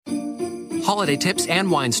holiday tips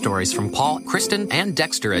and wine stories from Paul, Kristen, and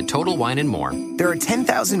Dexter at Total Wine & More. There are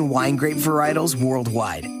 10,000 wine grape varietals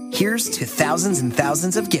worldwide. Here's to thousands and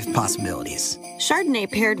thousands of gift possibilities.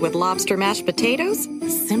 Chardonnay paired with lobster mashed potatoes?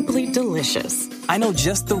 Simply delicious. I know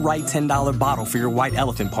just the right $10 bottle for your white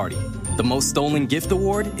elephant party. The most stolen gift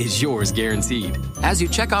award is yours guaranteed. As you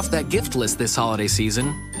check off that gift list this holiday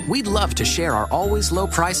season, we'd love to share our always low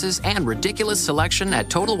prices and ridiculous selection at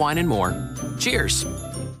Total Wine & More. Cheers.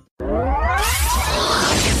 Your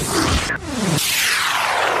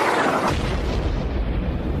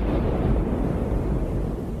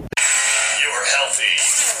healthy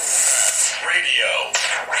radio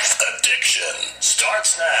addiction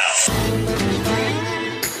starts now.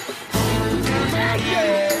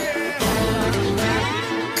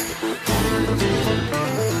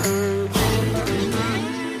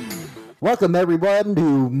 Welcome everyone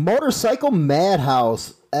to Motorcycle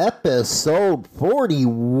Madhouse, episode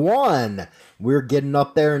 41. We're getting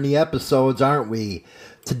up there in the episodes, aren't we?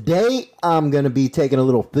 Today, I'm going to be taking a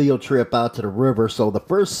little field trip out to the river, so the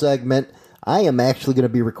first segment, I am actually going to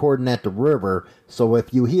be recording at the river, so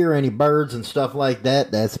if you hear any birds and stuff like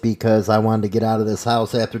that, that's because I wanted to get out of this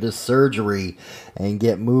house after this surgery and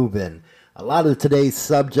get moving. A lot of today's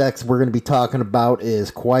subjects we're going to be talking about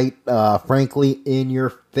is quite frankly in your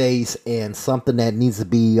face and something that needs to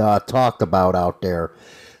be talked about out there.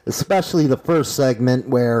 Especially the first segment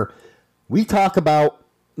where we talk about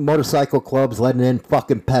motorcycle clubs letting in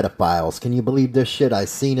fucking pedophiles. Can you believe this shit? I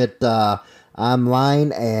seen it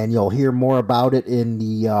online and you'll hear more about it in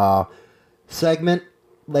the segment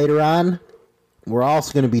later on. We're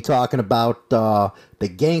also going to be talking about the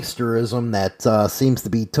gangsterism that seems to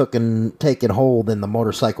be taking hold in the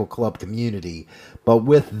motorcycle club community. But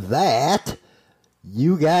with that,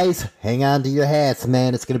 you guys hang on to your hats,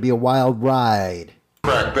 man. It's going to be a wild ride.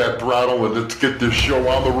 Crack that throttle and let's get this show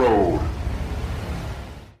on the road.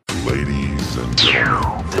 Ladies and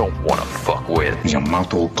gentlemen. Don't want to fuck with. Your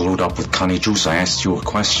mouth all glued up with Connie Juice. I asked you a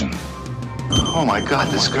question. Oh my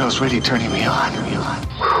God, this girl's really turning me on.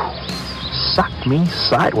 Suck me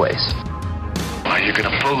sideways. Are you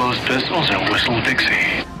gonna pull those pistols and whistle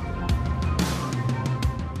Dixie?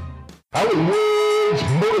 Hollywood's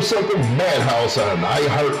Motorcycle Madhouse on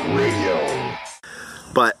iHeartRadio.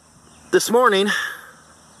 But this morning,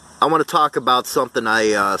 I want to talk about something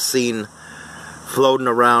I seen floating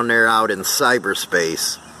around there out in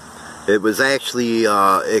cyberspace. It was actually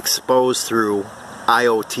exposed through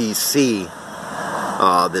IOTC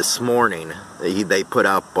this morning. They put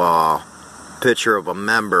up a picture of a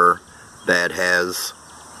member that has,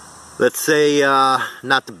 let's say,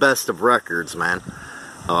 not the best of records, man.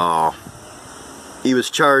 He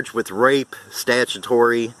was charged with rape,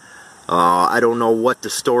 statutory. I don't know what the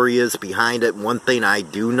story is behind it. One thing I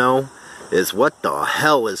do know is what the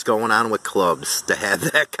hell is going on with clubs to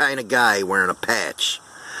have that kind of guy wearing a patch.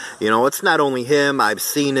 You know, it's not only him. I've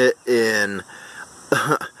seen it in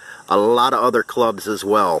a lot of other clubs as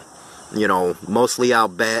well. You know, mostly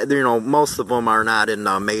out bad. You know, most of them are not in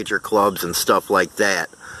major clubs and stuff like that.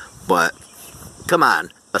 But, come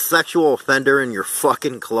on. A sexual offender in your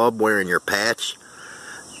fucking club wearing your patch?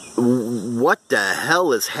 What the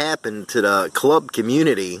hell has happened to the club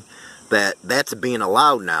community that's being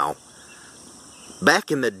allowed now?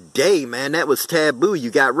 Back in the day, man, that was taboo.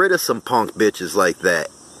 You got rid of some punk bitches like that.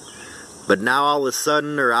 But now all of a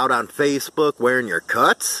sudden they're out on Facebook wearing your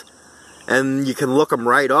cuts? And you can look them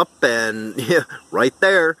right up and, yeah, right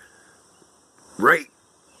there. Rape.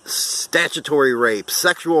 Statutory rape.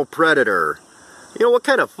 Sexual predator. You know, what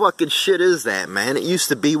kind of fucking shit is that, man? It used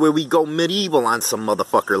to be where we go medieval on some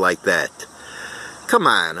motherfucker like that. Come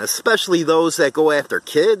on, especially those that go after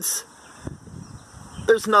kids.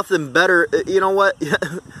 There's nothing better. You know what?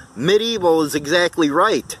 Medieval is exactly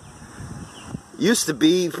right. Used to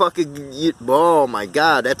be fucking... Oh my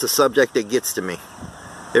God, that's a subject that gets to me.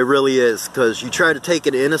 It really is, because you try to take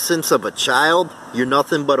an innocence of a child, you're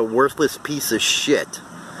nothing but a worthless piece of shit.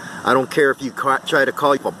 I don't care if you try to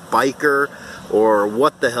call yourself a biker or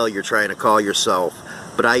what the hell you're trying to call yourself.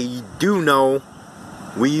 But I do know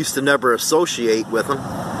we used to never associate with them.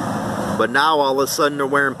 But now all of a sudden they're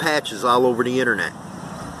wearing patches all over the internet.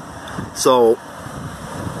 So,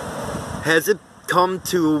 has it come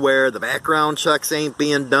to where the background checks ain't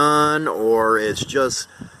being done, or it's just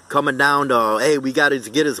coming down to, hey, we got to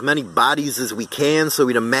get as many bodies as we can so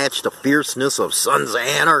we can match the fierceness of Sons of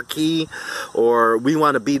Anarchy, or we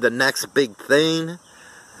want to be the next big thing?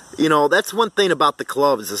 You know, that's one thing about the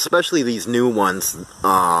clubs, especially these new ones.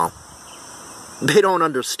 They don't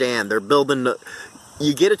understand. They're building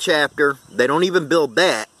you get a chapter, they don't even build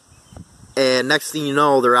that, and next thing you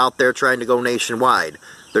know, they're out there trying to go nationwide.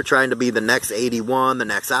 They're trying to be the next 81, the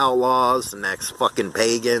next Outlaws, the next fucking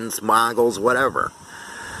Pagans, Mongols, whatever.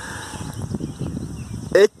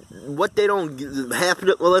 What they don't have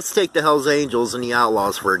to... Well, let's take the Hells Angels and the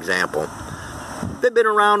Outlaws, for example. They've been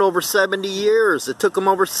around over 70 years. It took them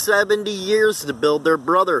over 70 years to build their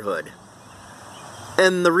brotherhood.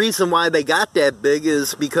 And the reason why they got that big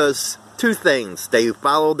is because two things. They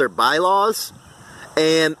followed their bylaws,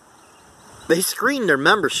 and they screened their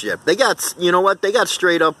membership. They got, you know what? They got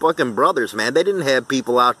straight up fucking brothers, man. They didn't have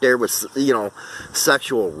people out there with, you know,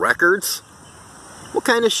 sexual records. What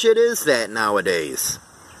kind of shit is that nowadays?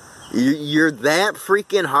 You're that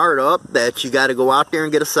freaking hard up that you got to go out there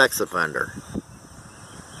and get a sex offender.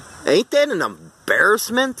 Ain't that an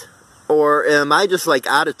embarrassment? Or am I just like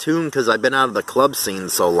out of tune because I've been out of the club scene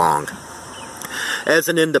so long? As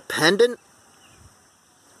an independent,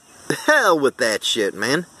 hell with that shit,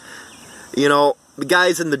 man. You know, the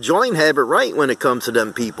guys in the joint have it right when it comes to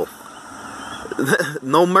them people.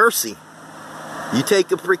 No mercy. You take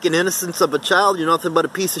the freaking innocence of a child, you're nothing but a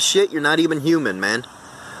piece of shit. You're not even human, man.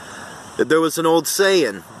 There was an old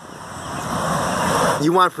saying,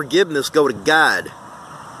 you want forgiveness, go to God.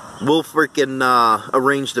 We'll freaking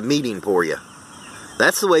arrange the meeting for you.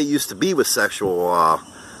 That's the way it used to be with sexual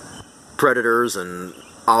predators and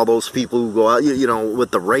all those people who go out, you know,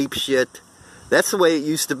 with the rape shit. That's the way it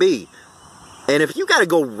used to be. And if you gotta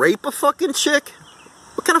go rape a fucking chick,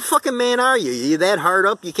 what kind of fucking man are you? You that hard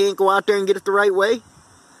up you can't go out there and get it the right way?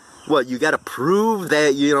 What, you gotta prove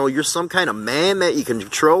that, you know, you're some kind of man that you can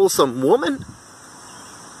control some woman?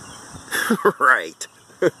 Right.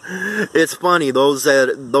 It's funny, those are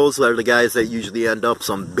the guys that usually end up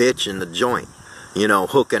some bitch in the joint. You know,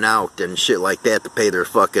 hooking out and shit like that to pay their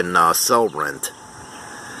fucking cell rent.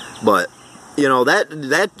 But, you know,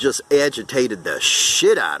 that just agitated the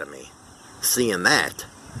shit out of me, seeing that.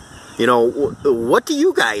 You know, what do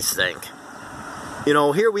you guys think? You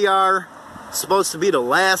know, here we are, supposed to be the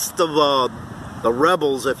last of the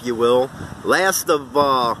rebels, if you will. Last of,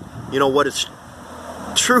 you know, what it's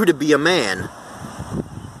true to be a man.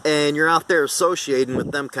 And you're out there associating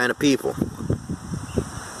with them kind of people.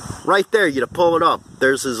 Right there, you pull it up.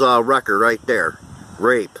 There's his record right there.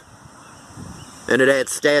 Rape. And it had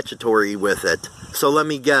statutory with it. So let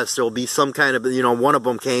me guess, there'll be some kind of, you know, one of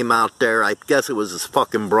them came out there. I guess it was his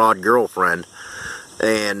fucking broad girlfriend.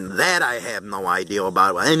 And that I have no idea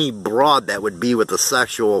about. Any broad that would be with a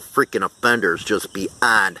sexual freaking offender is just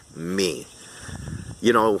beyond me.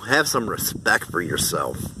 You know, have some respect for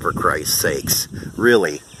yourself, for Christ's sakes.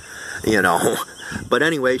 Really. You know. But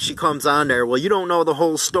anyway, she comes on there. Well, you don't know the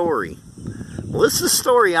whole story. Well, this is the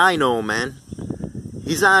story I know, man.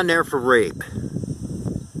 He's on there for rape.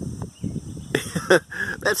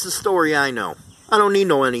 That's the story I know. I don't need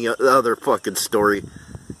no any other fucking story.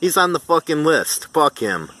 He's on the fucking list. Fuck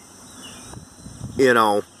him. You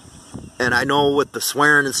know. And I know with the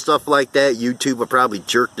swearing and stuff like that, YouTube will probably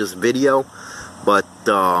jerk this video. But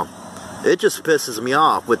it just pisses me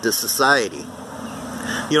off with this society.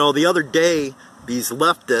 You know, the other day, these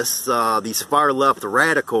leftists, these far left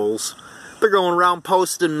radicals, they're going around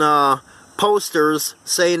posting posters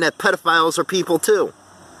saying that pedophiles are people too.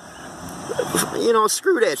 You know,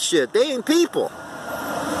 screw that shit. They ain't people.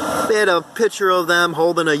 They had a picture of them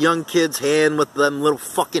holding a young kid's hand with them little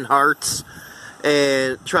fucking hearts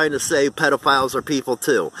and trying to say pedophiles are people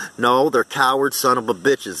too. No, they're coward son of a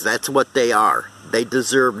bitches. That's what they are. They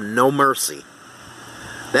deserve no mercy.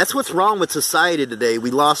 That's what's wrong with society today. We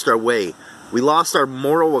lost our way. We lost our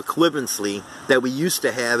moral equivalency that we used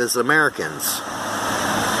to have as Americans.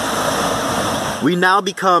 We now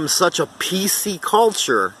become such a PC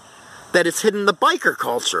culture that it's hidden the biker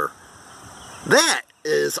culture. That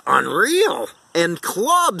is unreal. And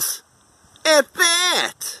clubs at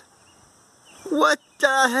that. What the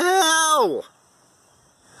hell?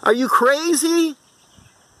 Are you crazy?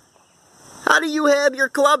 How do you have your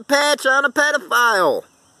club patch on a pedophile?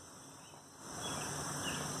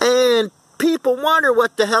 And people wonder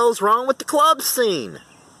what the hell's wrong with the club scene.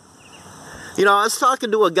 You know, I was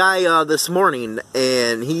talking to a guy this morning,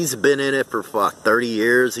 and he's been in it for, 30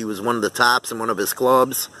 years. He was one of the tops in one of his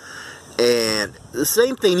clubs. And the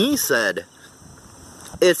same thing he said.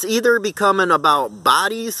 It's either becoming about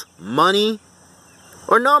bodies, money,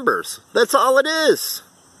 or numbers. That's all it is.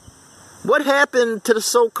 What happened to the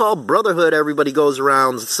so-called brotherhood everybody goes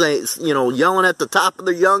around saying, you know, yelling at the top of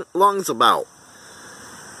their lungs about?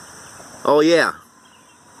 Oh yeah,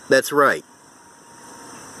 that's right.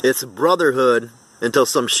 It's brotherhood until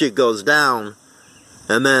some shit goes down,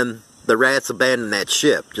 and then the rats abandon that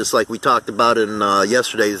ship. Just like we talked about in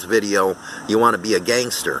yesterday's video, you want to be a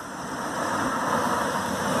gangster.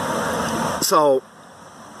 So,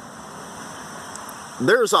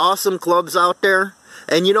 there's awesome clubs out there.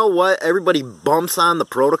 And you know what? Everybody bumps on the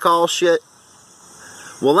protocol shit.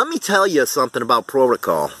 Well, let me tell you something about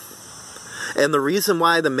protocol. And the reason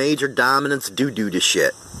why the major dominants do this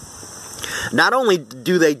shit. Not only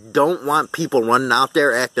do they don't want people running out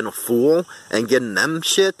there acting a fool and getting them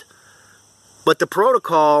shit, but the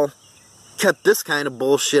protocol kept this kind of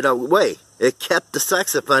bullshit away. It kept the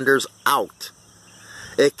sex offenders out.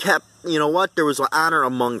 It kept, you know what, there was honor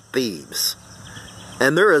among thieves.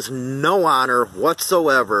 And there is no honor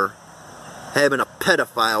whatsoever having a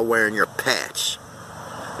pedophile wearing your patch.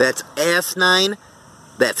 That's asinine.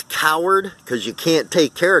 That's coward, because you can't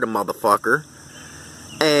take care of the motherfucker.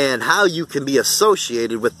 And how you can be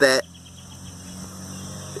associated with that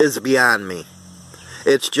is beyond me.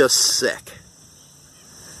 It's just sick.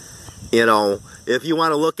 You know, if you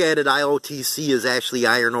want to look at it, IOTC is actually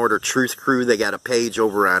Iron Order Truth Crew. They got a page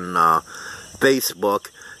over on Facebook.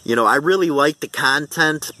 You know, I really like the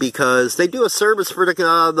content because they do a service for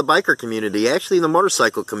the biker community, actually the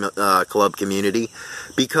motorcycle club community,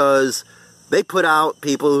 because they put out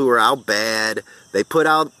people who are out bad. They put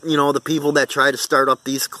out, you know, the people that try to start up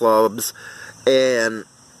these clubs, and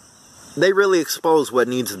they really expose what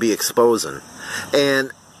needs to be exposing.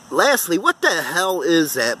 And lastly, what the hell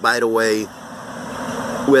is that, by the way,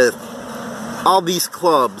 with all these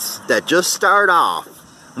clubs that just start off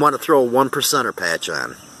want to throw a 1%er patch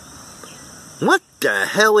on? What the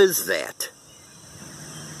hell is that?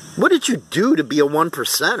 What did you do to be a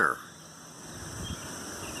 1%er?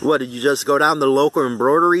 What, did you just go down to the local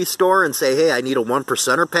embroidery store and say, hey, I need a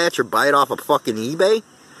 1%er patch, or buy it off of fucking eBay?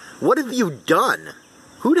 What have you done?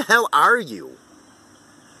 Who the hell are you?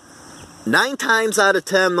 9 times out of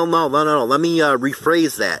 10, no, let me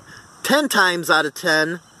rephrase that. 10 times out of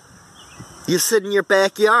 10, you sit in your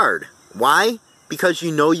backyard. Why? Because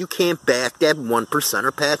you know you can't back that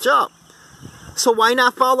 1%er patch up. So why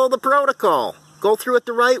not follow the protocol? Go through it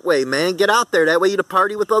the right way, man. Get out there. That way you can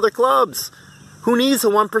party with other clubs. Who needs a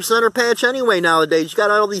 1%er patch anyway nowadays? You got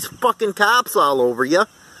all these fucking cops all over you.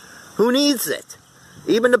 Who needs it?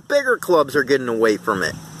 Even the bigger clubs are getting away from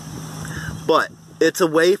it. But it's a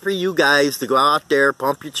way for you guys to go out there,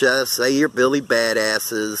 pump your chest, say you're Billy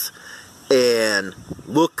Badasses, and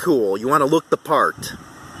look cool. You want to look the part.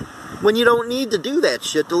 When you don't need to do that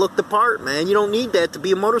shit to look the part, man. You don't need that to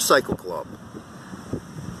be a motorcycle club.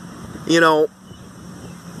 You know,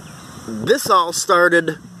 this all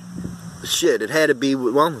started, shit, it had to be,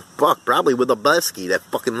 well, fuck, probably with Obesky, that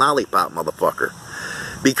fucking lollipop motherfucker.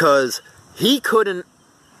 Because he couldn't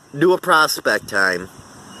do a prospect time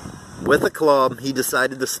with a club. He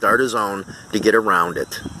decided to start his own to get around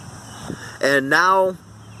it. And now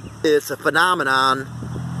it's a phenomenon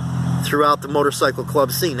throughout the motorcycle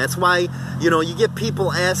club scene. That's why, you know, you get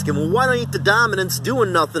people asking, well, why ain't the dominants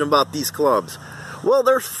doing nothing about these clubs? Well,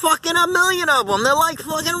 there's fucking a million of them. They're like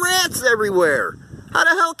fucking rats everywhere. How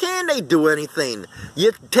the hell can they do anything?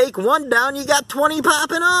 You take one down, you got 20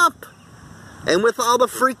 popping up. And with all the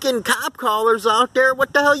freaking cop callers out there,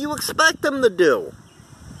 what the hell you expect them to do?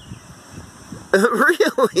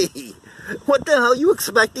 Really? What the hell you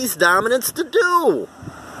expect these dominants to do?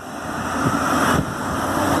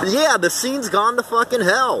 Yeah, the scene's gone to fucking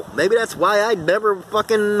hell. Maybe that's why I'd never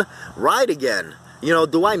fucking ride again. You know,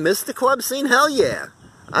 do I miss the club scene? Hell yeah.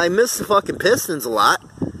 I miss the fucking Pistons a lot.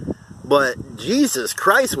 But Jesus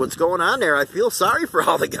Christ, what's going on there? I feel sorry for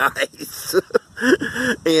all the guys.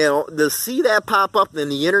 You know, to see that pop up in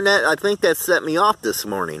the internet, I think that set me off this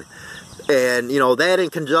morning. And, you know, that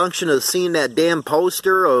in conjunction of seeing that damn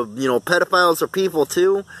poster of, you know, pedophiles are people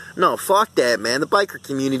too. No, fuck that, man. The biker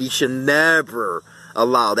community should never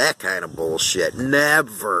allow that kind of bullshit.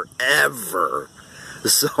 Never, ever.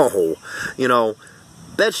 So, you know,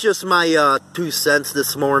 that's just my 2 cents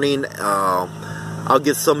this morning. I'll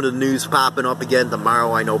get some of the news popping up again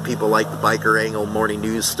tomorrow. I know people like the Biker Angle morning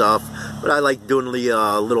news stuff, but I like doing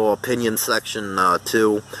the little opinion section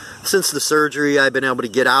too. Since the surgery, I've been able to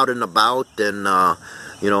get out and about and,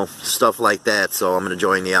 you know, stuff like that. So I'm going to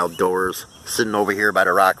join the outdoors, sitting over here by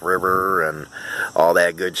the Rock River and all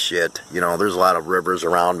that good shit. You know, there's a lot of rivers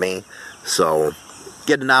around me. So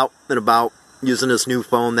getting out and about, using this new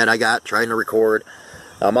phone that I got, trying to record.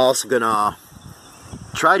 I'm also going to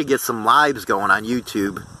try to get some lives going on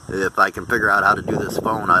YouTube. If I can figure out how to do this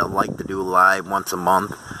phone, I like to do a live once a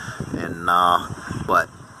month. And but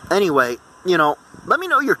anyway, you know, let me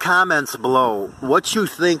know your comments below. What you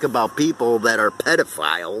think about people that are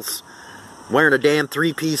pedophiles wearing a damn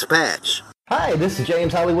 3-piece patch. Hi, this is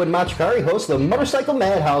James Hollywood Machikari, host of the Motorcycle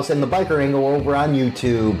Madhouse and the Biker Angle over on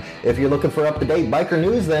YouTube. If you're looking for up-to-date biker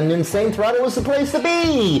news, then Insane Throttle is the place to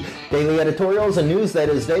be. Daily editorials and news that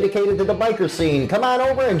is dedicated to the biker scene. Come on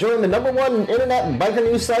over and join the #1 internet biker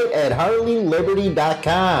news site at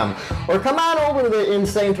HarleyLiberty.com. Or come on over to the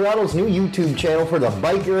Insane Throttle's new YouTube channel for the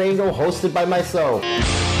Biker Angle, hosted by myself.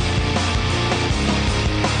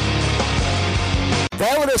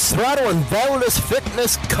 Validus Throttle and Validus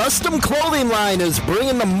Fitness custom clothing line is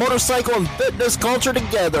bringing the motorcycle and fitness culture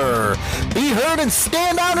together. Be heard and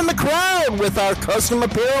stand out in the crowd with our custom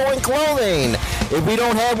apparel and clothing. If we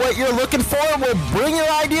don't have what you're looking for, we'll bring your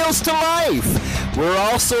ideals to life. We're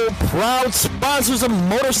also proud sponsors of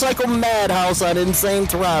Motorcycle Madhouse on Insane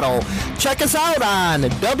Throttle. Check us out on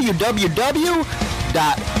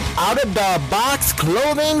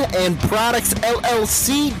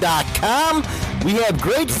www.OutofTheBoxClothingAndProductsLLC.com. We have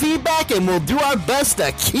great feedback and we'll do our best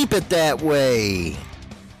to keep it that way.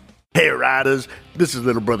 Hey riders, this is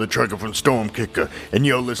Little Brother Trucker from Stormkicker, and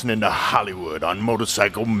you're listening to Hollywood on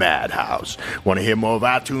Motorcycle Madhouse. Want to hear more of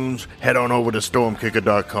iTunes? Head on over to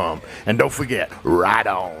Stormkicker.com. And don't forget, ride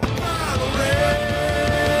on.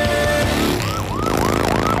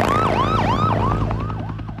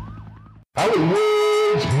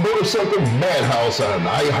 Hollywood's Motorcycle Madhouse on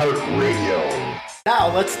iHeartRadio.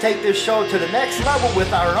 Now let's take this show to the next level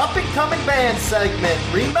with our up-and-coming band segment.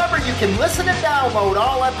 Remember, you can listen and download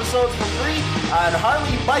all episodes for free on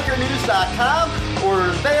HarleyBikerNews.com or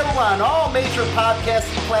available on all major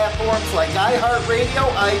podcasting platforms like iHeartRadio,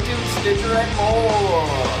 iTunes, Stitcher, and more.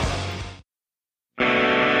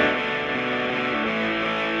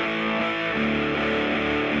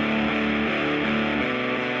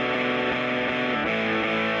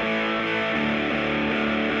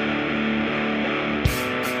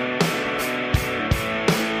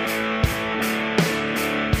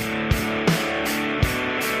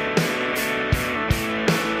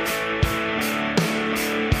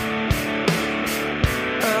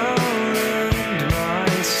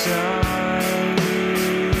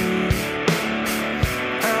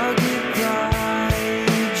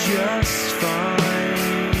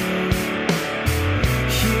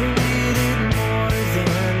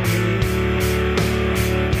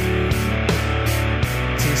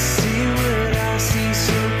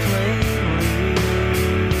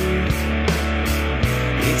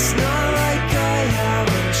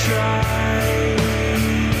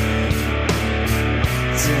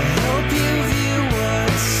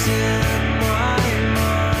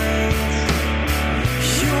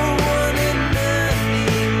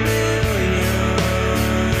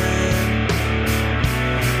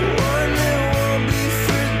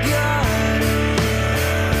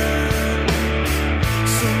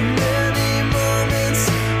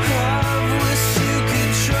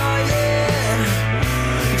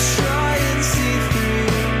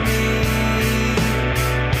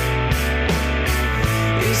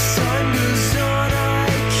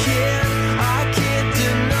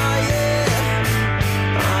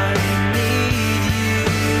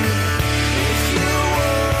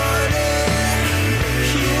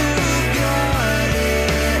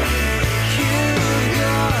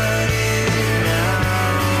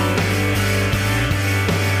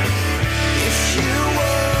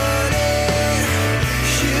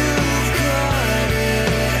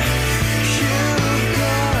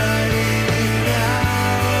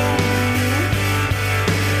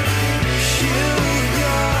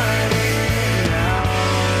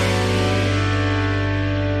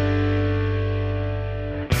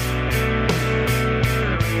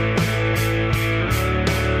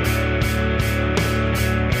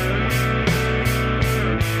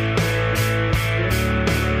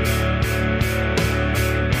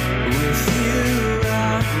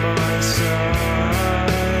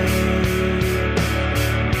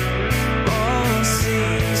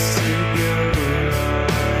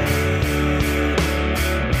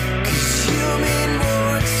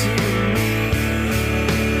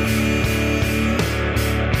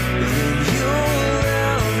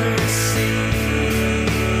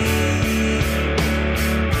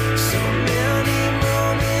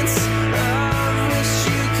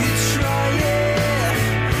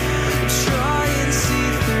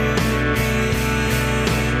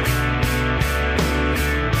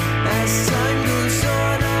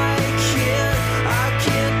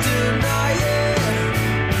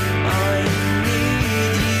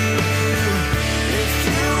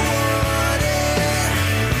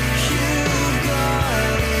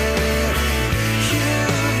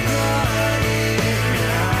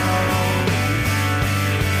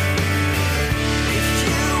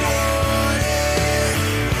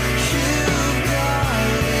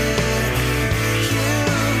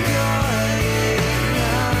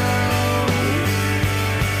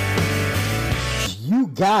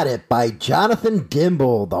 Got It by Jonathan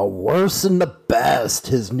Dimble, the worst and the best,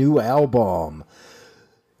 his new album.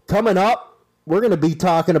 Coming up, we're going to be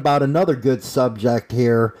talking about another good subject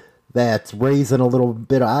here that's raising a little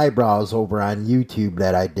bit of eyebrows over on YouTube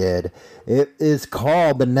that I did. It is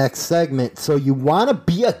called, the next segment, So You Want to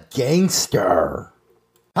Be a Gangster.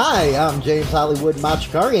 Hi, I'm James Hollywood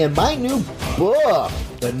Machikari, and my new book,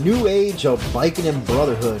 The New Age of Biking and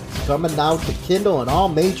Brotherhood, is coming out to Kindle and all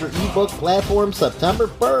major ebook platforms September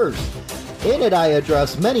 1st. In it, I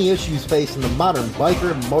address many issues facing the modern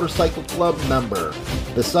biker and motorcycle club member.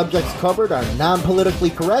 The subjects covered are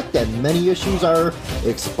non-politically correct, and many issues are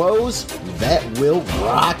exposed that will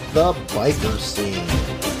rock the biker scene.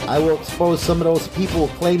 I will expose some of those people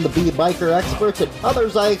who claim to be biker experts, and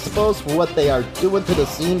others I expose for what they are doing to the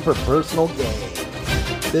scene for personal gain.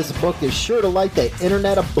 This book is sure to light the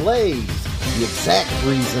internet ablaze, the exact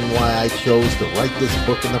reason why I chose to write this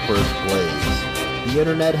book in the first place. The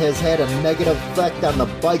internet has had a negative effect on the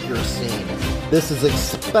biker scene. This is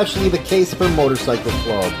especially the case for motorcycle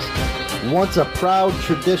clubs. Once a proud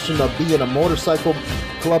tradition of being a motorcycle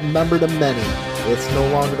club member to many, it's no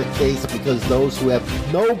longer the case because those who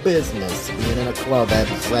have no business being in a club have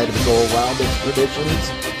decided to go around its traditions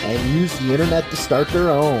and use the internet to start their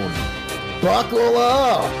own. Buckle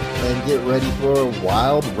up and get ready for a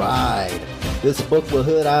wild ride. This book will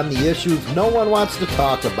hit on the issues no one wants to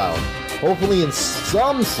talk about. Hopefully in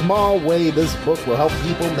some small way this book will help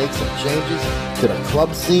people make some changes to the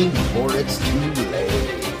club scene before it's too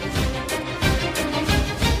late.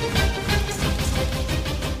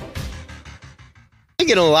 I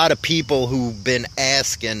get a lot of people who've been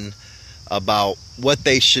asking about what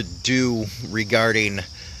they should do regarding,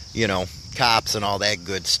 cops and all that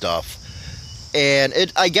good stuff. And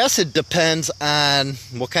I guess it depends on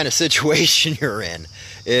what kind of situation you're in.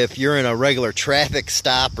 If you're in a regular traffic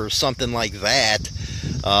stop or something like that,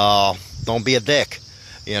 don't be a dick.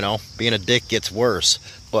 Being a dick gets worse.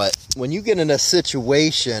 But when you get in a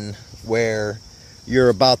situation where you're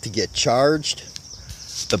about to get charged,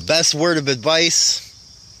 the best word of advice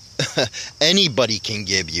anybody can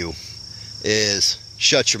give you is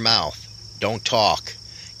shut your mouth. Don't talk.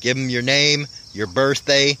 Give them your name, your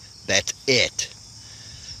birthday. That's it.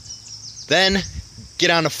 Then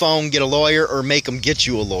get on the phone, get a lawyer, or make them get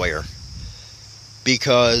you a lawyer.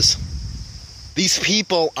 Because these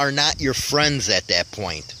people are not your friends at that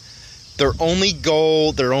point. Their only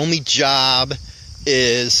goal, their only job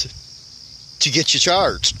is to get you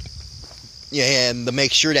charged. And to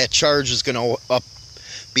make sure that charge is going to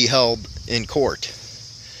be held in court.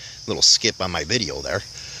 Little skip on my video there.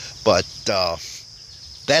 But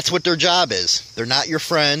that's what their job is. They're not your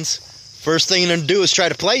friends. First thing they're going to do is try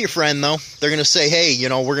to play your friend, though. They're going to say, hey,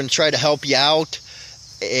 we're going to try to help you out.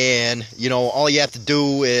 And, all you have to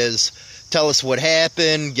do is tell us what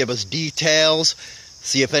happened, give us details,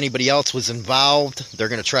 see if anybody else was involved. They're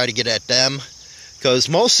going to try to get at them. Because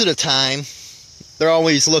most of the time, they're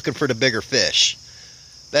always looking for the bigger fish.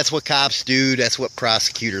 That's what cops do. That's what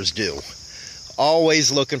prosecutors do.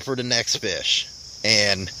 Always looking for the next fish.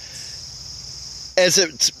 And as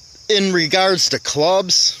it's in regards to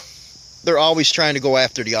clubs, they're always trying to go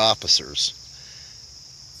after the officers.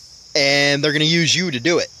 And they're going to use you to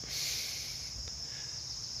do it.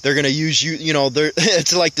 They're going to use you,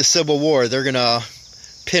 it's like the Civil War. They're going to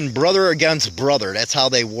pin brother against brother. That's how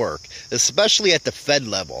they work, especially at the Fed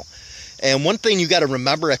level. And one thing you got to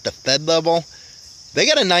remember at the Fed level, they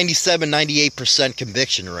got a 97-98%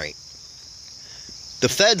 conviction rate. The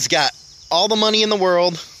Fed's got all the money in the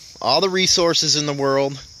world, all the resources in the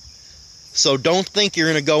world. So don't think you're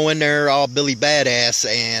going to go in there all Billy Badass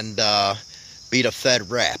and beat a Fed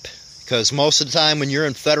rep. Because most of the time when you're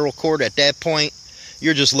in federal court at that point,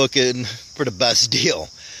 you're just looking for the best deal.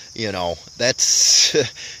 That's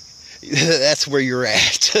where you're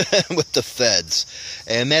at with the feds.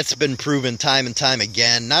 And that's been proven time and time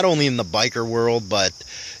again, not only in the biker world, but,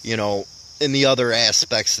 in the other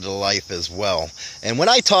aspects of the life as well. And when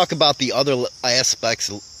I talk about the other aspects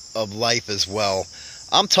of life as well,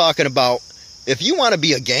 I'm talking about if you want to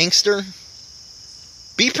be a gangster,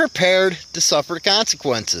 be prepared to suffer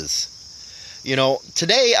consequences.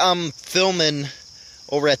 Today I'm filming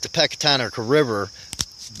over at the Pecatonica River,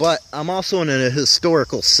 but I'm also in a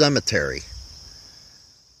historical cemetery.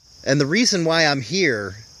 And the reason why I'm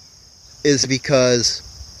here is because,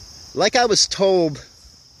 like I was told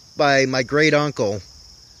by my great uncle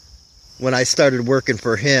when I started working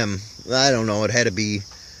for him, I don't know, it had to be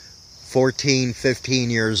 14, 15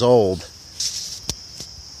 years old.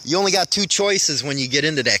 You only got two choices when you get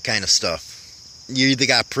into that kind of stuff. You either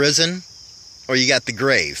got prison or you got the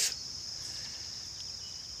grave.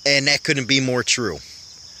 And that couldn't be more true.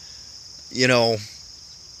 you know,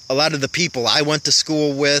 a lot of the people I went to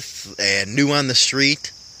school with and knew on the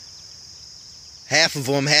street, half of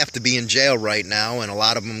them have to be in jail right now, and a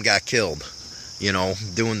lot of them got killed, you know,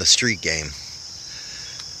 doing the street game.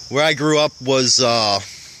 Where I grew up was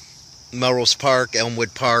Melrose Park,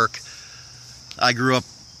 Elmwood Park. I grew up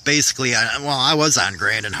basically, I was on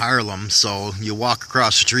Grand in Harlem, so you walk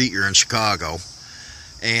across the street, you're in Chicago.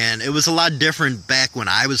 And it was a lot different back when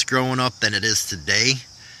I was growing up than it is today.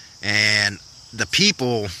 And the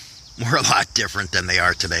people were a lot different than they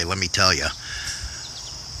are today, let me tell you.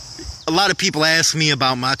 A lot of people ask me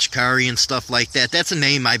about Machikari and stuff like that. That's a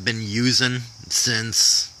name I've been using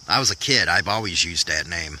since I was a kid. I've always used that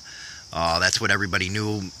name. That's what everybody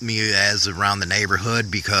knew me as around the neighborhood,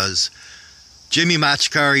 because Jimmy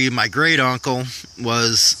Machikari, my great uncle,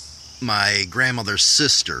 was my grandmother's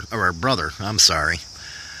sister, or brother, I'm sorry.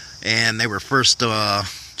 And they were first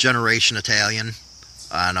generation Italian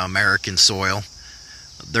on American soil.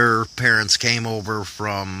 Their parents came over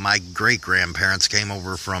from, my great-grandparents came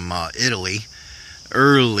over from Italy,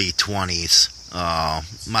 early 20s.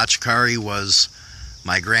 Machikari was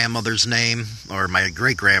my grandmother's name, or my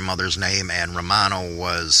great-grandmother's name, and Romano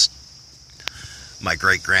was my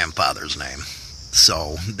great-grandfather's name.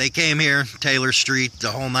 So they came here, Taylor Street,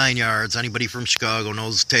 the whole 9 yards. Anybody from Chicago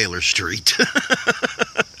knows Taylor Street.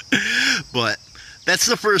 But that's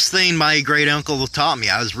the first thing my great-uncle taught me.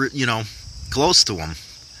 I was, you know, close to him.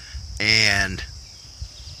 And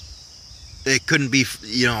it couldn't be,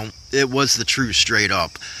 you know, it was the truth straight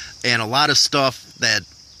up. And a lot of stuff that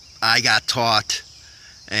I got taught,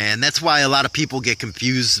 and that's why a lot of people get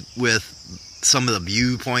confused with some of the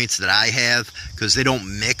viewpoints that I have, because they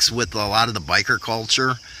don't mix with a lot of the biker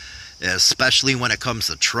culture, especially when it comes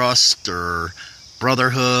to trust or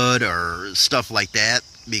brotherhood or stuff like that.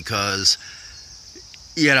 Because,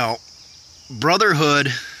 you know,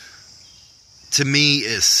 brotherhood to me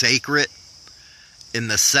is sacred in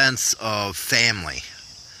the sense of family.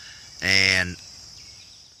 And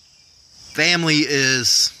family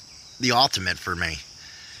is the ultimate for me.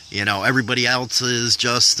 You know, everybody else is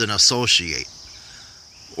just an associate.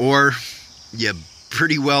 Or you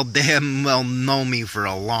pretty well damn well know me for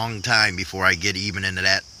a long time before I get even into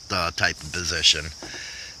that type of position.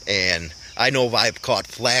 And I know I've caught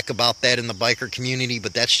flack about that in the biker community,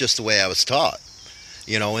 but that's just the way I was taught.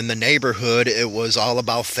 You know, in the neighborhood, it was all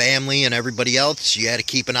about family, and everybody else you had to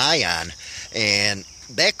keep an eye on. And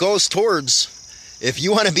that goes towards, if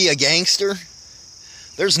you want to be a gangster,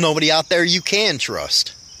 there's nobody out there you can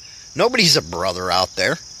trust. Nobody's a brother out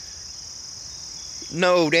there.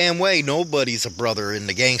 No damn way nobody's a brother in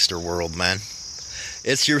the gangster world, man.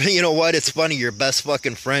 It's your, you know what, it's funny, your best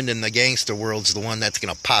fucking friend in the gangster world's the one that's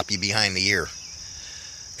gonna pop you behind the ear.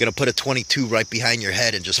 Gonna put a 22 right behind your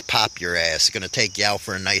head and just pop your ass. Gonna take you out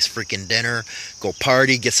for a nice freaking dinner, go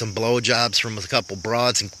party, get some blowjobs from a couple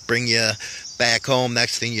broads, and bring you back home.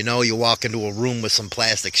 Next thing you know, you walk into a room with some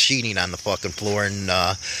plastic sheeting on the fucking floor, and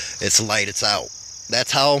it's light, it's out.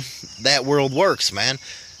 That's how that world works, man.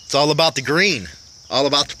 It's all about the green, all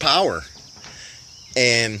about the power.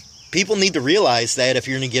 And people need to realize that if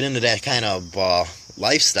you're going to get into that kind of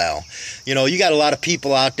lifestyle. You know, you got a lot of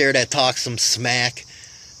people out there that talk some smack,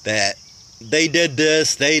 that they did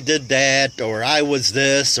this, they did that, or I was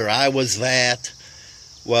this, or I was that.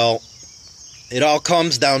 Well, it all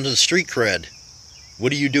comes down to the street cred.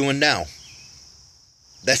 What are you doing now?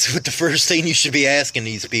 That's what the first thing you should be asking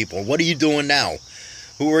these people. What are you doing now?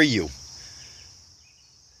 Who are you?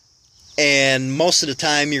 And most of the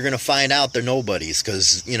time you're going to find out they're nobodies,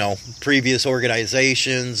 because, you know, previous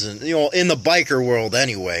organizations, and, you know, in the biker world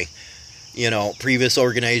anyway, you know, previous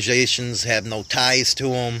organizations have no ties to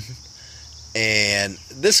them. And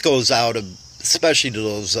this goes out, especially to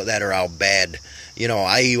those that are out bad. You know,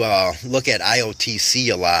 I look at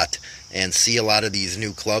IOTC a lot and see a lot of these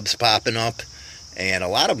new clubs popping up, and a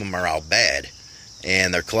lot of them are out bad.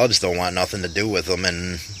 And their clubs don't want nothing to do with them,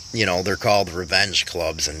 and, you know, they're called revenge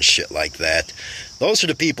clubs and shit like that. Those are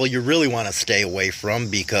the people you really want to stay away from,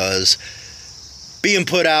 because being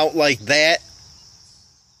put out like that,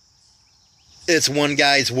 it's one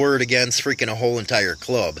guy's word against freaking a whole entire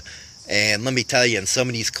club. And let me tell you, in some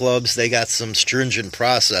of these clubs, they got some stringent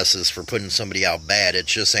processes for putting somebody out bad. It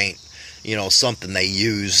just ain't, you know, something they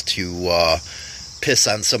use to piss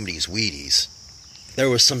on somebody's Wheaties. There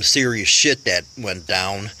was some serious shit that went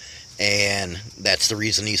down, and that's the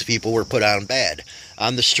reason these people were put on bad.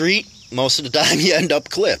 On the street, most of the time you end up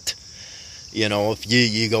clipped, you know, if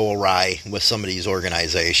you go awry with some of these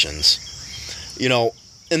organizations. You know,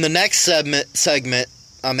 in the next segment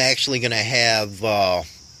I'm actually going to have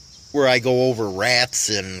where I go over rats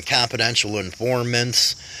and confidential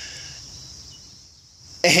informants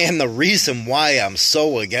And the reason why I'm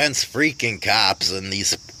so against freaking cops and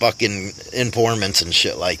these fucking informants and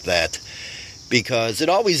shit like that, because it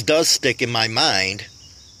always does stick in my mind.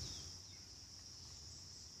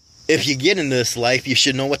 If you get into this life, you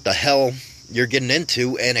should know what the hell you're getting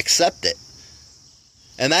into and accept it.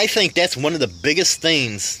 And I think that's one of the biggest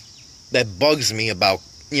things that bugs me about,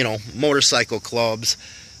 you know, motorcycle clubs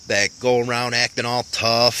that go around acting all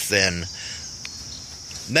tough, and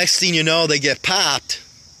next thing you know, they get popped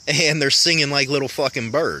and they're singing like little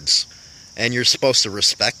fucking birds. And you're supposed to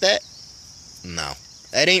respect that? No.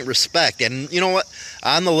 That ain't respect. And you know what?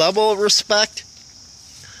 On the level of respect,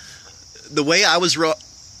 the way I was,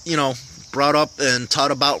 brought up and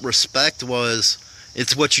taught about respect was,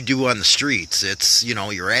 it's what you do on the streets. It's,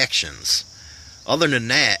 your actions. Other than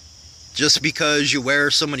that, just because you wear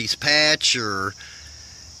somebody's patch or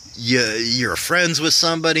you're friends with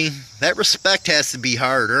somebody, that respect has to be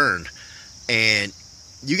hard-earned. And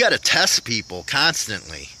you got to test people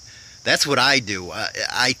constantly. That's what I do.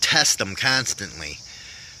 I test them constantly.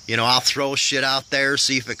 I'll throw shit out there,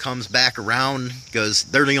 see if it comes back around, because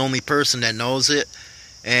they're the only person that knows it.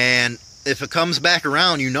 And if it comes back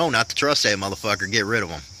around, you know not to trust that motherfucker. Get rid of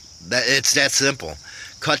him. It's that simple.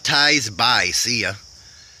 Cut ties, bye, see ya.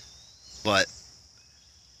 But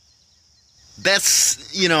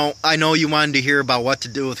that's, I know you wanted to hear about what to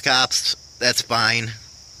do with cops. That's fine.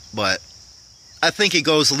 But I think it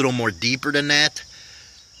goes a little more deeper than that,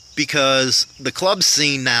 because the club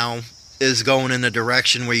scene now is going in a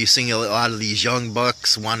direction where you see a lot of these young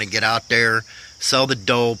bucks want to get out there, sell the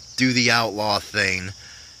dope, do the outlaw thing,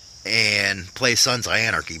 and play Sons of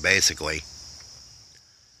Anarchy, basically.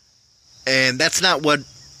 And that's not what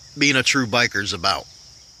being a true biker's about.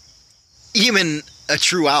 Even a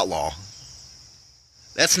true outlaw.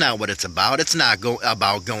 That's not what it's about. It's not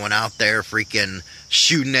about going out there freaking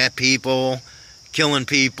shooting at people, killing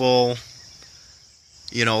people,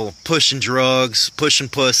 pushing drugs, pushing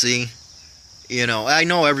pussy. I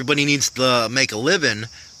know everybody needs to make a living,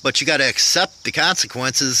 but you got to accept the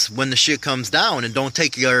consequences when the shit comes down, and don't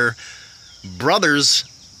take your brothers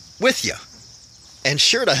with you. And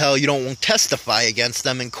sure the hell you don't testify against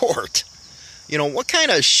them in court. What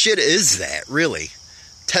kind of shit is that, really?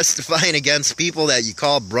 Testifying against people that you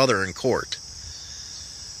call brother in court.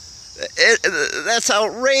 That's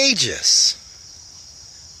outrageous.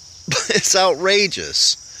 It's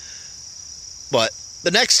outrageous. But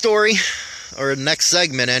the next story, or the next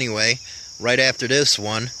segment anyway, right after this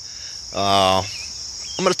one, I'm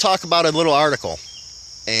going to talk about a little article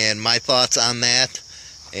and my thoughts on that,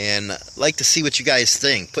 and I'd like to see what you guys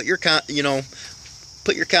think. Put your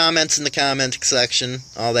comments in the comment section,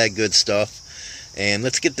 all that good stuff, and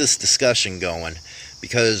let's get this discussion going,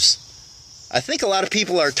 because I think a lot of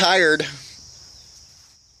people are tired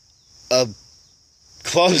of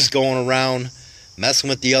clubs going around messing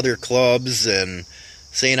with the other clubs and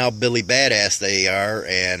saying how Billy Badass they are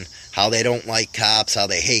and how they don't like cops, how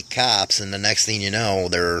they hate cops, and the next thing you know,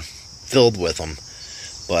 they're filled with them.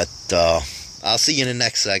 But I'll see you in the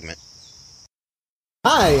next segment.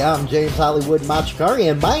 Hi, I'm James Hollywood Machikari,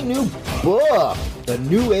 and my new book, The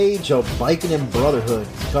New Age of Biking and Brotherhood,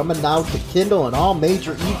 is coming out to Kindle and all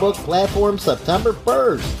major ebook platforms September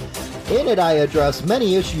 1st. In it, I address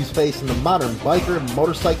many issues facing the modern biker and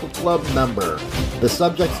motorcycle club member. The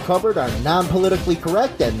subjects covered are non-politically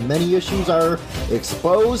correct, and many issues are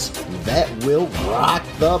exposed that will rock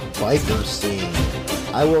the biker scene.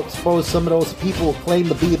 I will expose some of those people who claim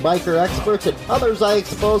to be biker experts, and others I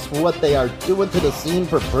expose for what they are doing to the scene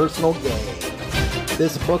for personal gain.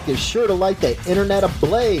 This book is sure to light the internet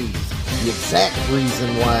ablaze, the exact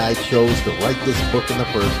reason why I chose to write this book in the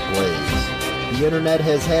first place. The internet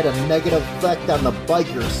has had a negative effect on the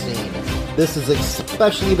biker scene. This is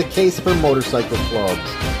especially the case for motorcycle clubs.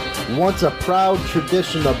 Once a proud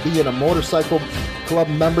tradition of being a motorcycle club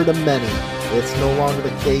member to many, it's no longer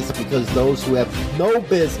the case, because those who have no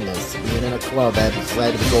business being in a club have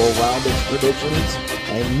decided to go around its traditions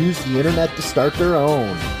and use the internet to start their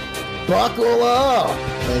own. Buckle up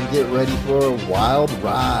and get ready for a wild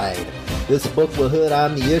ride. This book will hit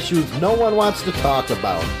on the issues no one wants to talk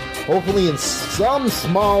about. Hopefully in some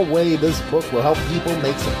small way, this book will help people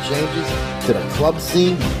make some changes to the club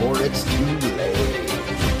scene before it's too late.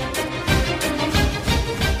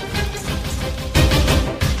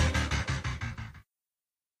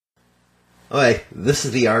 Okay, this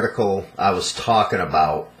is the article I was talking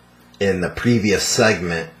about in the previous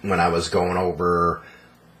segment when I was going over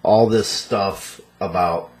all this stuff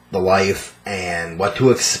about the life and what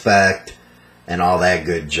to expect and all that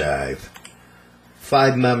good jive.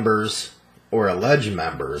 5 members, or alleged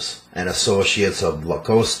members, and associates of La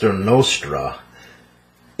Cosa Nostra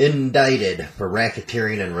indicted for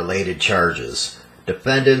racketeering and related charges.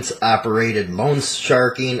 Defendants operated loan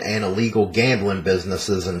sharking and illegal gambling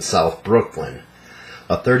businesses in South Brooklyn.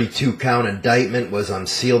 A 32-count indictment was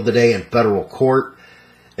unsealed today in federal court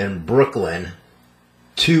in Brooklyn.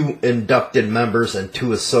 2 inducted members and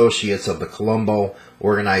 2 associates of the Colombo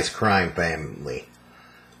organized crime family,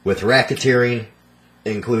 with racketeering,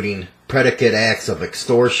 including predicate acts of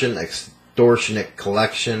extortion, extortionate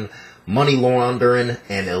collection, money laundering,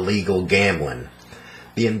 and illegal gambling.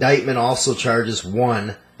 The indictment also charges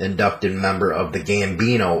 1 inducted member of the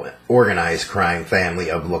Gambino organized crime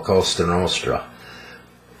family of La Cosa Nostra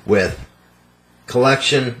with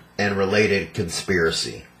collection and related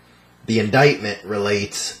conspiracy. The indictment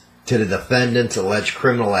relates to the defendant's alleged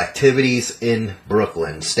criminal activities in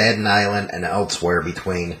Brooklyn, Staten Island, and elsewhere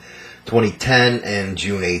between 2010 and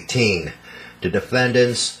June 18. The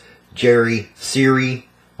defendants, Jerry Siri,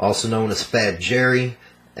 also known as Fat Jerry,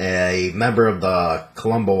 a member of the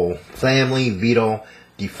Colombo family, Vito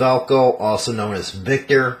DeFalco, also known as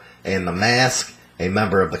Victor, and The Mask, a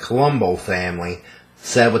member of the Colombo family,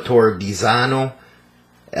 Salvatore Dizano,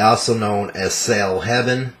 also known as Sal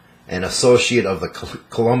Heaven, an associate of the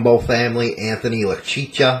Colombo family, Anthony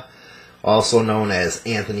Lachicha, also known as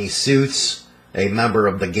Anthony Suits, a member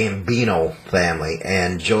of the Gambino family,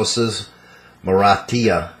 and Joseph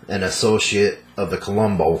Maratia, an associate of the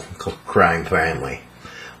Colombo crime family,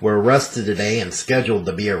 were arrested today and scheduled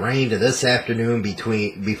to be arraigned this afternoon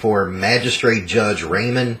before Magistrate Judge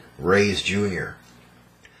Raymond Reyes Jr.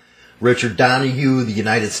 Richard Donahue, the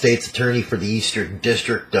United States Attorney for the Eastern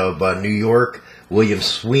District of New York, William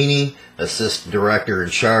Sweeney, Assistant Director in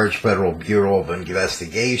Charge, Federal Bureau of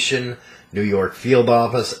Investigation, New York Field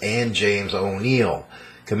Office, and James O'Neill,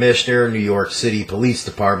 Commissioner, New York City Police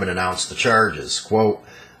Department, announced the charges. Quote,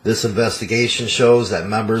 "This investigation shows that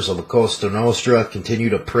members of the Cosa Nostra continue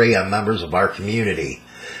to prey on members of our community,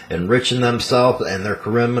 enriching themselves and their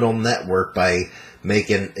criminal network by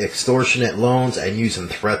making extortionate loans and using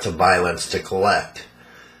threats of violence to collect."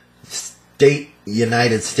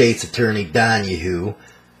 United States Attorney Donahue,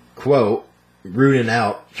 quote, "Rooting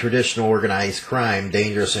out traditional organized crime,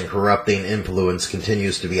 dangerous and corrupting influence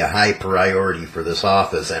continues to be a high priority for this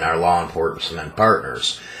office and our law enforcement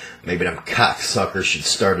partners. Maybe them cocksuckers should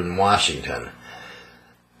start in Washington."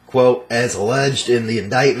 Quote, "As alleged in the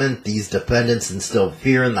indictment, these defendants instilled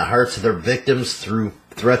fear in the hearts of their victims through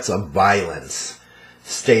threats of violence,"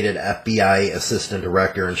 stated FBI Assistant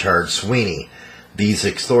Director in Charge Sweeney. "These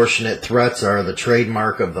extortionate threats are the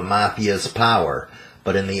trademark of the mafia's power,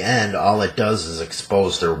 but in the end, all it does is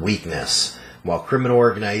expose their weakness. While criminal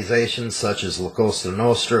organizations such as La Cosa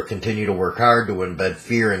Nostra continue to work hard to embed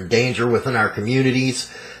fear and danger within our communities,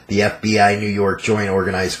 the FBI New York Joint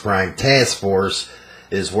Organized Crime Task Force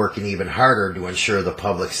is working even harder to ensure the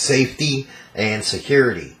public's safety and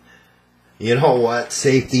security." You know what?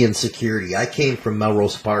 Safety and security. I came from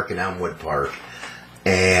Melrose Park and Elmwood Park,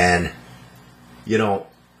 and you know,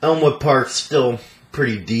 Elmwood Park's still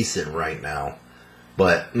pretty decent right now,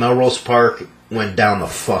 but Melrose Park went down the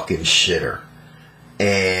fucking shitter.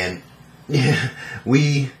 And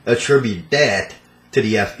we attribute that to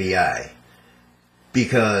the FBI.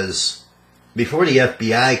 Because before the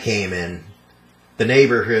FBI came in, the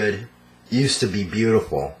neighborhood used to be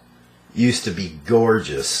beautiful, used to be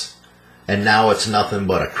gorgeous, and now it's nothing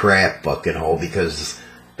but a crap fucking hole because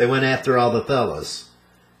they went after all the fellas.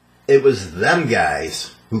 It was them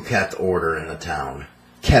guys who kept order in the town,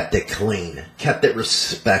 kept it clean, kept it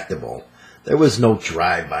respectable. There was no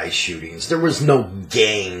drive-by shootings. There was no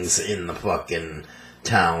gangs in the fucking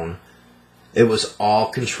town. It was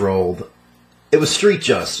all controlled. It was street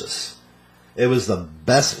justice. It was the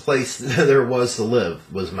best place there was to live,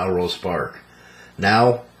 was Melrose Park.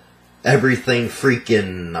 Now, everything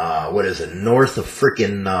freaking, north of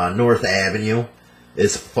freaking North Avenue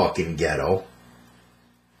is fucking ghetto.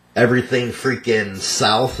 Everything freaking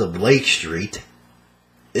south of Lake Street.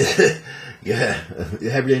 Yeah,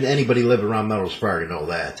 anybody live around Melrose Park, you know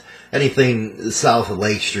that. Anything south of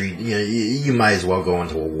Lake Street, you might as well go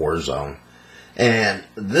into a war zone. And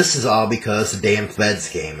this is all because the damn feds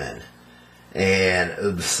came in.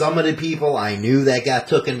 And some of the people I knew that got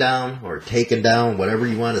taken down, whatever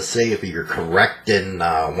you want to say, if you're correct in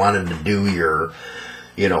wanting to do your,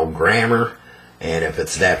 grammar, and if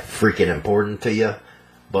it's that freaking important to you.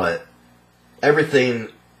 But everything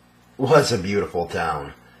was a beautiful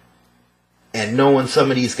town. And knowing some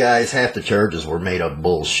of these guys, half the charges were made up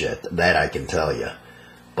bullshit. That I can tell you.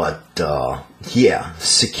 But,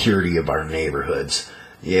 security of our neighborhoods.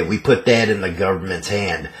 Yeah, we put that in the government's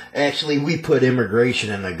hand. Actually, we put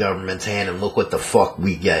immigration in the government's hand, and look what the fuck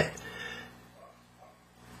we get.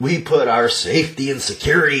 we put our safety and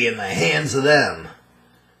security in the hands of them.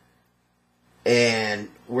 And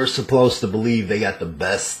we're supposed to believe they got the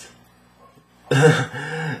best,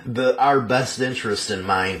 our best interest in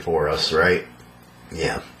mind for us, right?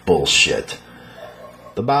 Yeah, bullshit.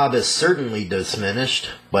 The mob is certainly diminished,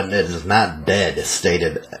 but it is not dead,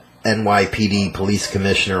 stated NYPD Police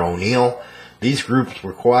Commissioner O'Neill. These groups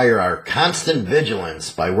require our constant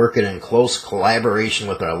vigilance by working in close collaboration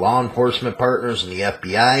with our law enforcement partners in the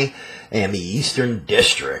FBI and the Eastern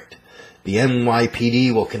District. The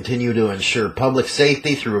NYPD will continue to ensure public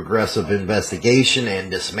safety through aggressive investigation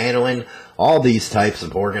and dismantling all these types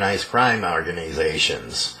of organized crime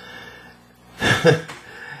organizations.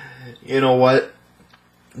 You know what?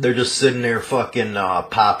 They're just sitting there fucking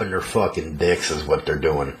popping their fucking dicks is what they're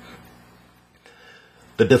doing.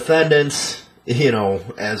 The defendants, you know,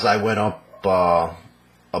 as I went up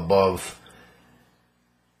above,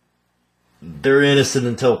 they're innocent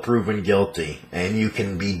until proven guilty. And you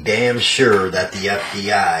can be damn sure that the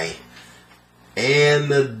FBI and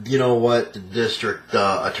the, you know what, the district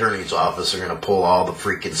attorney's office are going to pull all the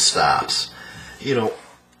freaking stops. You know,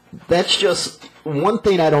 that's just one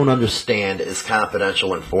thing I don't understand is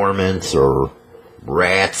confidential informants or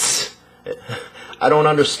rats. I don't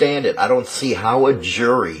understand it. I don't see how a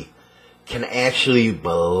jury can actually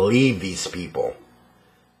believe these people.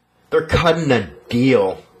 They're cutting a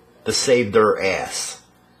deal to save their ass.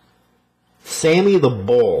 Sammy the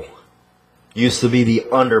Bull used to be the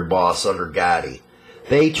underboss under Gotti.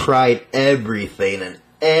 They tried everything and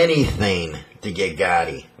anything to get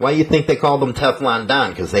Gotti. Why do you think they called him Teflon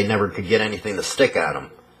Don? Because they never could get anything to stick on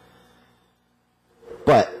him.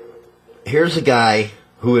 But here's a guy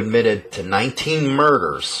who admitted to 19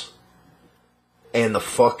 murders, and the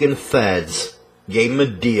fucking feds gave him a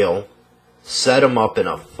deal, set him up in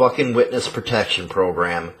a fucking witness protection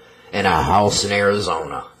program in a house in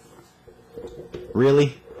Arizona.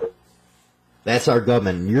 Really? That's our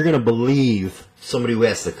government. You're going to believe somebody who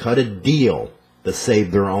has to cut a deal to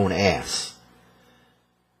save their own ass.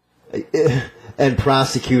 And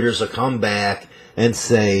prosecutors will come back and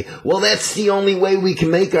say, well, that's the only way we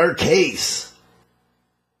can make our case.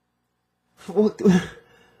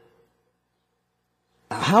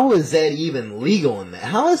 How is that even legal in that?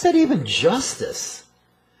 How is that even justice?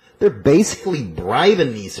 They're basically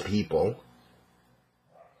bribing these people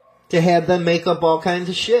to have them make up all kinds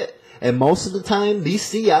of shit. And most of the time, these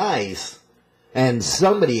CIs, and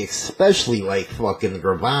somebody especially like fucking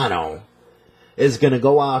Gravano, is going to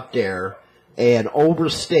go out there and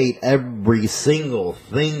overstate every single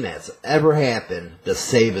thing that's ever happened to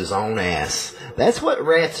save his own ass. That's what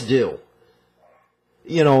rats do.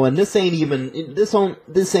 You know, and this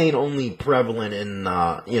ain't only prevalent in,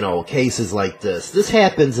 you know, cases like this. This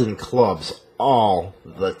happens in clubs all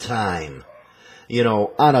the time. You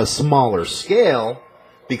know, on a smaller scale,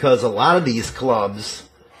 because a lot of these clubs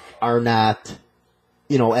are not,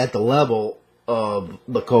 you know, at the level of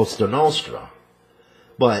the Costa Nostra.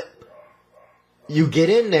 But you get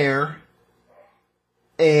in there,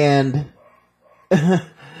 and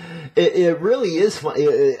it really is fun.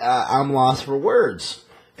 I'm lost for words.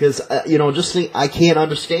 Because, you know, just think, I can't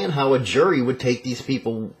understand how a jury would take these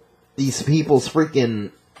people's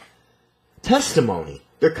freaking testimony.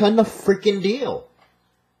 They're cutting a freaking deal.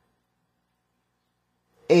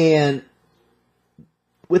 And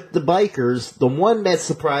with the bikers, the one that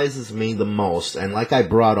surprises me the most, and like I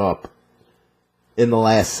brought up in the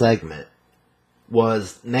last segment,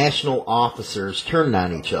 was national officers turned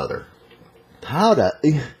on each other.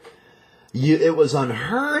 It was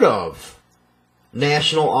unheard of.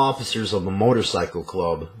 National officers of a motorcycle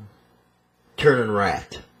club turning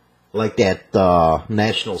rat. Like that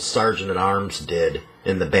National Sergeant at Arms did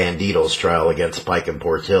in the Banditos trial against Pike and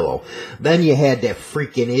Portillo. Then you had that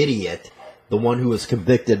freaking idiot, the one who was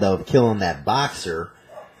convicted of killing that boxer,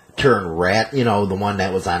 turn rat, you know, the one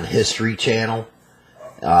that was on History Channel,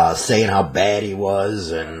 saying how bad he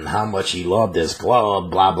was and how much he loved his club,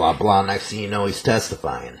 blah, blah, blah. Next thing you know, he's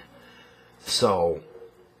testifying. So,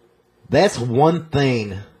 that's one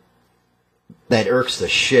thing that irks the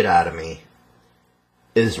shit out of me,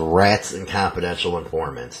 is rats and confidential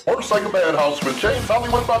informants. Motorcycle Madhouse with James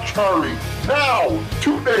Hollywood Charlie. Now,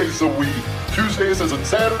 2 days a week. Tuesdays and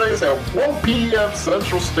Saturdays at 1 p.m.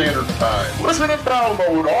 Central Standard Time. Listen and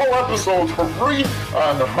download all episodes for free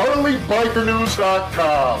on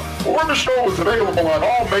HarleyBikerNews.com. Or the show is available on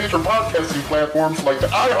all major podcasting platforms like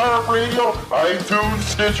iHeartRadio, iTunes,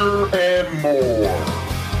 Stitcher, and more.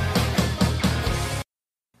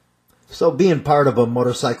 So being part of a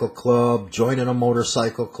motorcycle club, joining a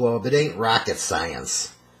motorcycle club, it ain't rocket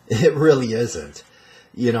science. It really isn't.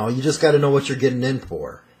 You know, you just got to know what you're getting in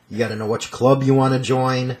for. You got to know which club you want to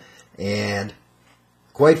join. And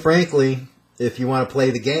quite frankly, if you want to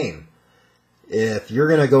play the game. If you're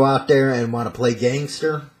going to go out there and want to play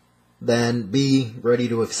gangster, then be ready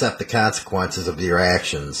to accept the consequences of your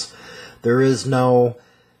actions. There is no,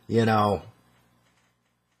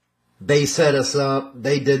 they set us up,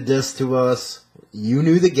 they did this to us, you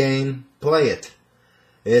knew the game, play it.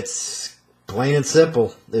 It's plain and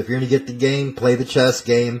simple. If you're going to get the game, play the chess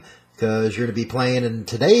game, because you're going to be playing in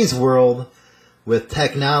today's world with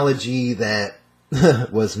technology that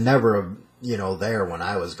was never there when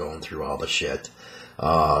I was going through all the shit.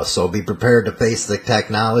 So be prepared to face the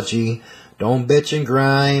technology. Don't bitch and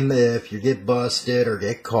grime if you get busted or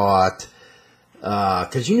get caught.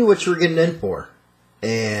 Because you knew what you were getting in for.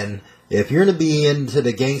 And if you're going to be into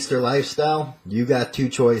the gangster lifestyle, you got two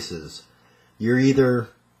choices. You're either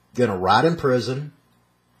going to rot in prison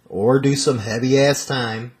or do some heavy-ass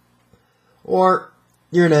time, or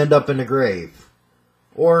you're going to end up in the grave.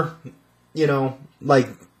 Or, like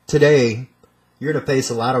today, you're going to face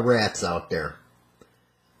a lot of rats out there.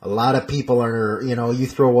 A lot of people are, you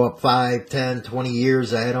throw up 5, 10, 20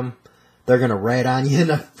 years at them, they're going to rat on you in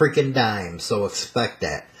a freaking dime, so expect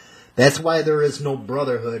that. That's why there is no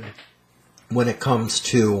brotherhood when it comes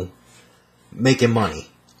to making money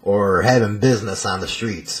or having business on the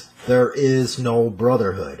streets. There is no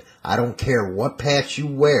brotherhood. I don't care what patch you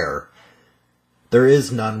wear. There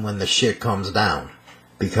is none when the shit comes down.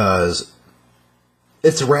 Because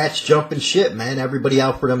it's rats jumping shit, man. Everybody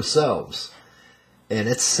out for themselves. And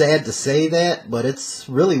it's sad to say that, but it's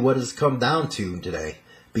really what it's come down to today.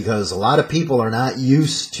 Because a lot of people are not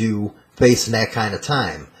used to facing that kind of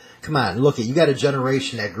time. Come on, look, you got a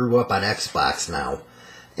generation that grew up on Xbox now.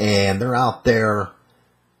 And they're out there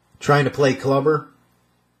trying to play clubber.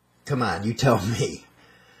 Come on, you tell me.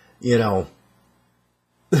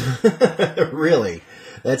 Really.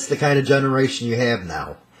 That's the kind of generation you have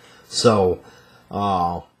now. So,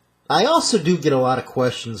 I also do get a lot of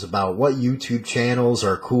questions about what YouTube channels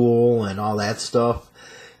are cool and all that stuff.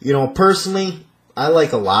 Personally, I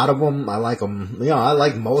like a lot of them. I like them, I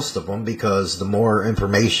like most of them because the more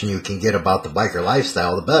information you can get about the biker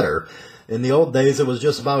lifestyle, the better. In the old days, it was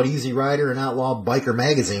just about Easy Rider and Outlaw Biker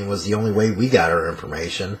Magazine was the only way we got our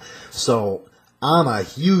information. So, I'm a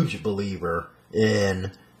huge believer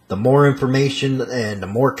in the more information and the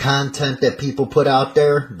more content that people put out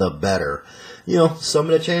there, the better. Some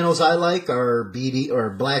of the channels I like are BD or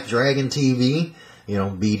Black Dragon TV.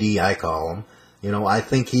 BD I call him. I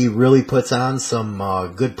think he really puts on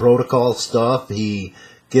some good protocol stuff. He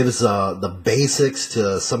gives the basics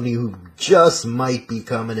to somebody who just might be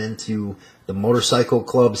coming into the motorcycle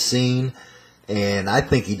club scene. And I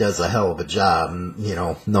think he does a hell of a job,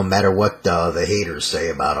 no matter what the haters say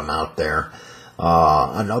about him out there.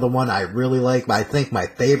 Another one I really like, I think my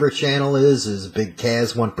favorite channel is Big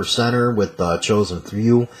Kaz 1%er with Chosen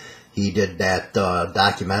Few. He did that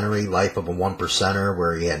documentary, Life of a 1%er,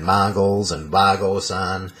 where he had Mongols and Vagos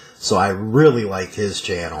on. So I really like his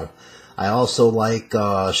channel. I also like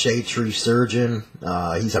Shade Tree Surgeon.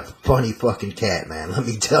 He's a funny fucking cat, man. Let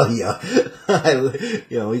me tell you.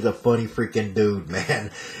 He's a funny freaking dude, man.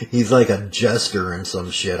 He's like a jester and some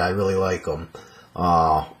shit. I really like him.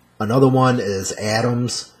 Another one is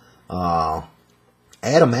Adams.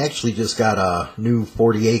 Adam actually just got a new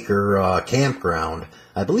 40-acre campground.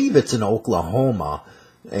 I believe it's in Oklahoma,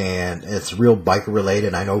 and it's real biker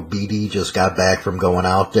related. I know BD just got back from going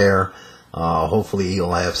out there. Hopefully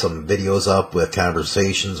he'll have some videos up with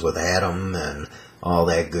conversations with Adam and all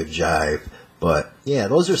that good jive. But yeah,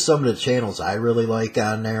 those are some of the channels I really like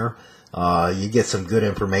on there. You get some good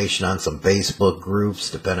information on some Facebook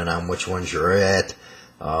groups, depending on which ones you're at.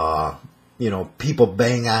 People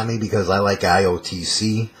bang on me because I like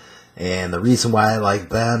IOTC, and the reason why I like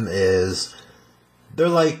them is they're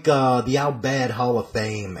like the Out Bad Hall of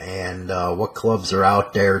Fame and what clubs are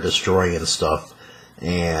out there destroying stuff,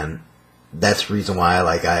 and that's the reason why I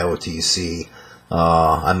like IOTC.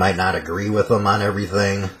 I might not agree with them on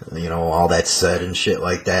everything, all that said and shit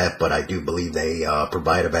like that, but I do believe they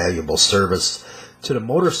provide a valuable service to the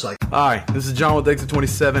motorcycle. Hi, this is John with Exit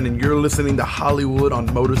 27, and you're listening to Hollywood on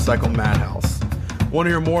Motorcycle Madhouse. Want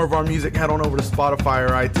to hear more of our music? Head on over to Spotify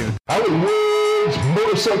or iTunes. Hollywood's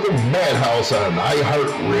Motorcycle Madhouse on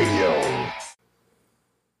iHeartRadio.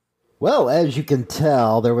 Well, as you can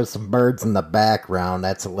tell, there was some birds in the background.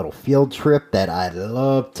 That's a little field trip that I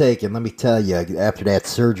love taking. Let me tell you, after that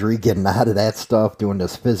surgery, getting out of that stuff, doing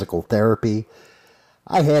this physical therapy,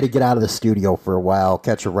 I had to get out of the studio for a while,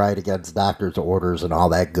 catch a ride against doctor's orders and all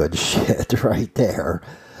that good shit right there.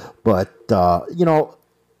 But,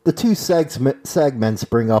 the two segments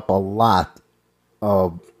bring up a lot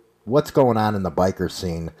of what's going on in the biker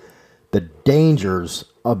scene, the dangers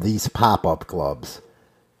of these pop-up clubs.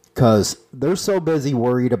 Because they're so busy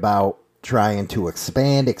worried about trying to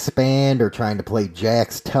expand, or trying to play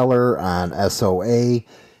Jax Teller on SOA.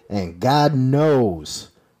 And God knows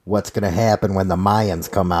what's going to happen when the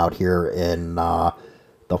Mayans come out here in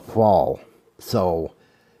the fall. So,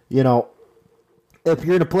 you know, if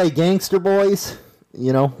you're going to play Gangster Boys,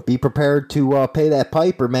 you know, be prepared to pay that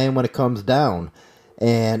piper, man, when it comes down.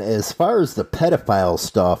 And as far as the pedophile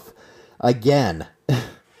stuff, again,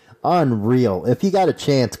 unreal. If you got a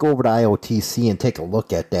chance, go over to IOTC and take a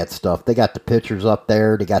look at that stuff. They got the pictures up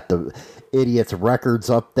there. They got the idiots' records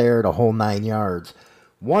up there, the whole 9 yards.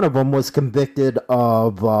 One of them was convicted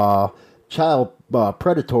of child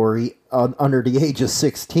predatory under the age of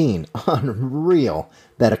 16. Unreal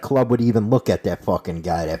that a club would even look at that fucking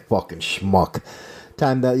guy, that fucking schmuck.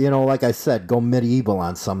 Time to, you know, like I said, go medieval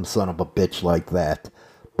on some son of a bitch like that.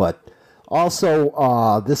 But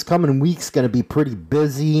also, this coming week's going to be pretty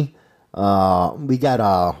busy. We got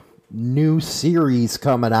a new series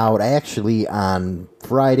coming out actually on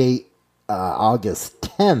Friday, August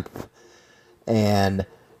 10th. And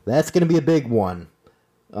that's going to be a big one.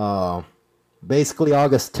 Basically,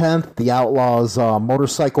 August 10th, the Outlaws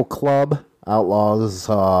Motorcycle Club, Outlaws,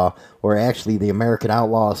 or actually the American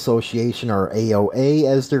Outlaw Association, or AOA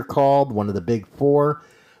as they're called, one of the big four,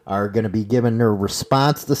 are going to be giving their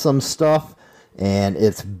response to some stuff. And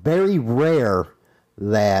it's very rare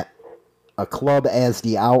that a club as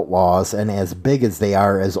the Outlaws, and as big as they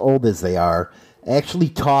are, as old as they are, actually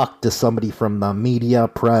talk to somebody from the media,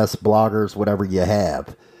 press, bloggers, whatever you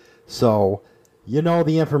have. So, you know,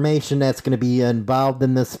 the information that's going to be involved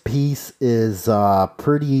in this piece is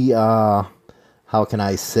pretty, how can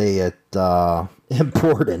I say it,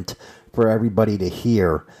 important for everybody to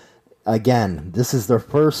hear. Again, this is their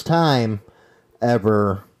first time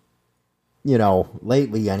ever, you know,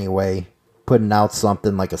 lately anyway, putting out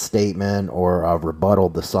something like a statement or a rebuttal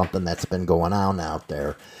to something that's been going on out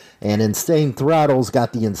there. And Insane Throttle's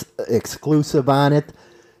got the exclusive on it.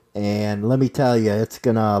 And let me tell you, it's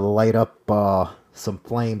going to light up some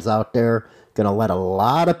flames out there. Going to let a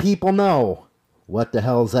lot of people know what the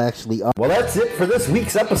hell's actually up. Well, that's it for this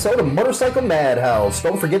week's episode of Motorcycle Madhouse.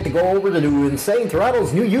 Don't forget to go over to Insane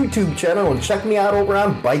Throttle's new YouTube channel and check me out over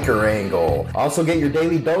on Biker Angle. Also get your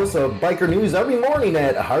daily dose of biker news every morning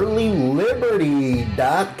at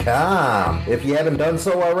HarleyLiberty.com. If you haven't done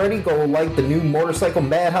so already, go like the new Motorcycle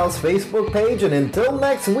Madhouse Facebook page. And until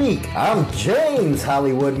next week, I'm James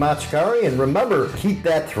Hollywood Machikari, and remember, keep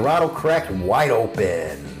that throttle cracked wide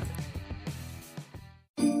open.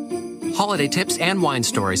 Holiday tips and wine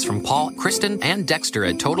stories from Paul, Kristen, and Dexter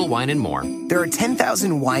at Total Wine & More. There are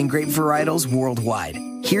 10,000 wine grape varietals worldwide.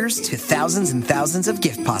 Here's to thousands and thousands of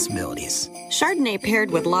gift possibilities. Chardonnay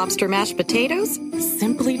paired with lobster mashed potatoes?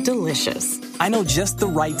 Simply delicious. I know just the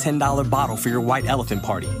right $10 bottle for your white elephant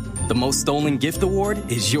party. The most stolen gift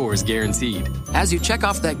award is yours guaranteed. As you check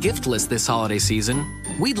off that gift list this holiday season,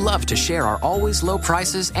 we'd love to share our always low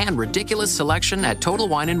prices and ridiculous selection at Total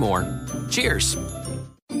Wine & More. Cheers!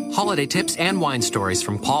 Holiday tips and wine stories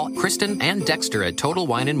from Paul, Kristen, and Dexter at Total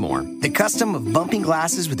Wine & More. The custom of bumping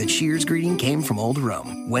glasses with a cheers greeting came from old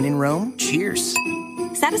Rome. When in Rome, cheers.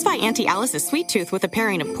 Satisfy Auntie Alice's sweet tooth with a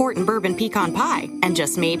pairing of port and bourbon pecan pie. And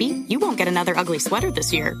just maybe, you won't get another ugly sweater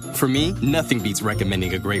this year. For me, nothing beats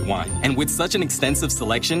recommending a great wine. And with such an extensive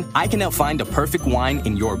selection, I can help find a perfect wine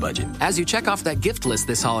in your budget. As you check off that gift list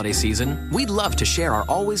this holiday season, we'd love to share our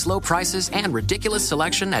always low prices and ridiculous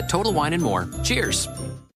selection at Total Wine & More. Cheers!